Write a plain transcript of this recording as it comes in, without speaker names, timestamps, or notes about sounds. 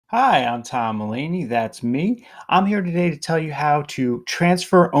Hi, I'm Tom Mulaney. That's me. I'm here today to tell you how to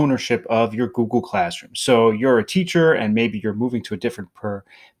transfer ownership of your Google Classroom. So you're a teacher and maybe you're moving to a different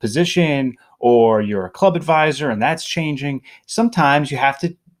position, or you're a club advisor and that's changing. Sometimes you have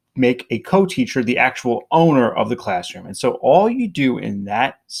to make a co-teacher the actual owner of the classroom. And so all you do in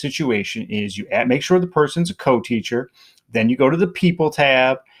that situation is make sure the person's a co-teacher. Then you go to the People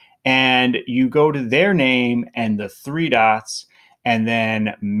tab and you go to their name and the three dots and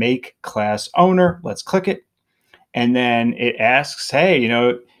then make class owner. Let's click it. And then it asks, hey,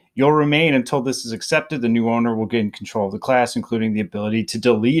 you'll remain until this is accepted. The new owner will gain control of the class, including the ability to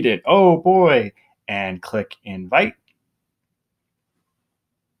delete it. Oh boy. And click invite.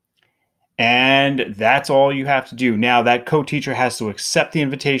 And that's all you have to do. Now that co-teacher has to accept the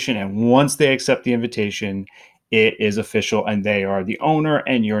invitation. And once they accept the invitation, it is official and they are the owner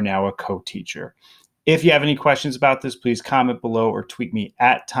and you're now a co-teacher. If you have any questions about this, please comment below or tweet me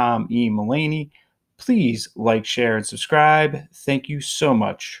at Tom E. Mulaney. Please like, share, and subscribe. Thank you so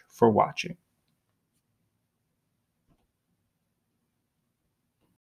much for watching.